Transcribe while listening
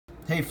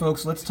Hey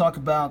folks, let's talk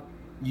about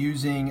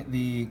using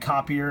the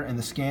copier and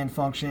the scan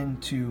function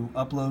to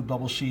upload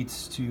bubble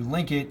sheets to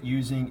LinkIt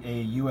using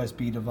a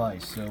USB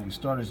device. So we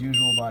start as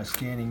usual by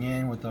scanning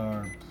in with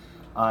our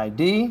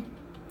ID.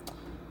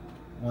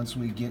 Once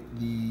we get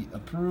the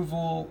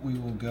approval, we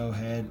will go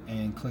ahead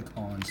and click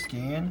on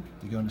scan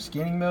to go into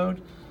scanning mode.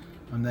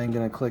 I'm then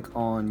going to click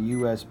on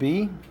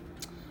USB.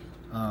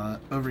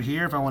 Over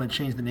here, if I want to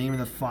change the name of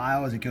the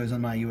file as it goes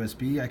on my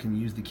USB, I can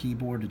use the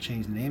keyboard to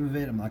change the name of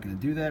it. I'm not going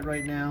to do that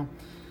right now.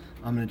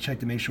 I'm going to check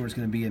to make sure it's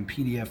going to be in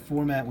PDF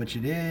format, which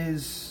it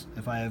is.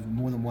 If I have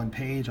more than one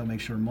page, I'll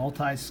make sure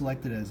multi is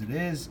selected as it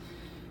is.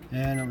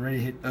 And I'm ready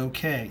to hit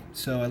OK.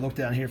 So I look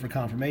down here for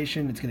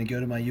confirmation. It's going to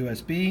go to my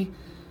USB.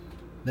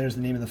 There's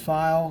the name of the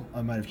file.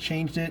 I might have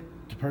changed it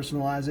to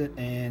personalize it,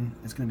 and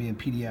it's going to be in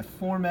PDF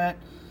format.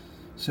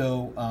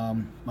 So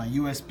my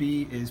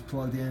USB is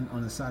plugged in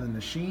on the side of the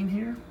machine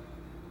here.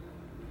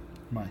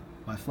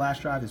 My flash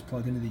drive is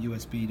plugged into the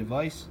USB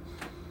device,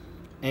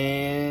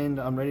 and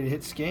I'm ready to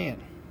hit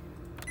scan.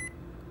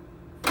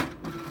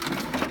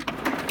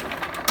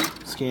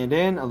 Scanned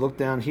in. I look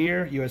down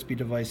here, USB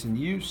device in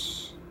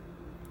use.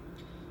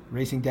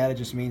 Erasing data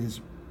just means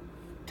it's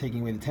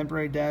taking away the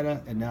temporary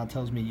data. It now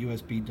tells me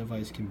USB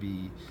device can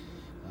be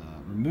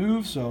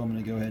removed, so I'm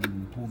going to go ahead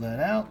and pull that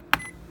out.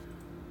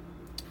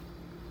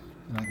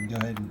 And I can go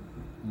ahead and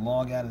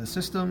log out of the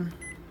system,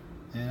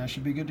 and I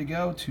should be good to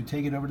go to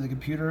take it over to the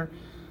computer,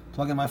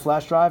 plug in my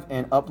flash drive,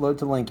 and upload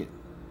to LinkIt.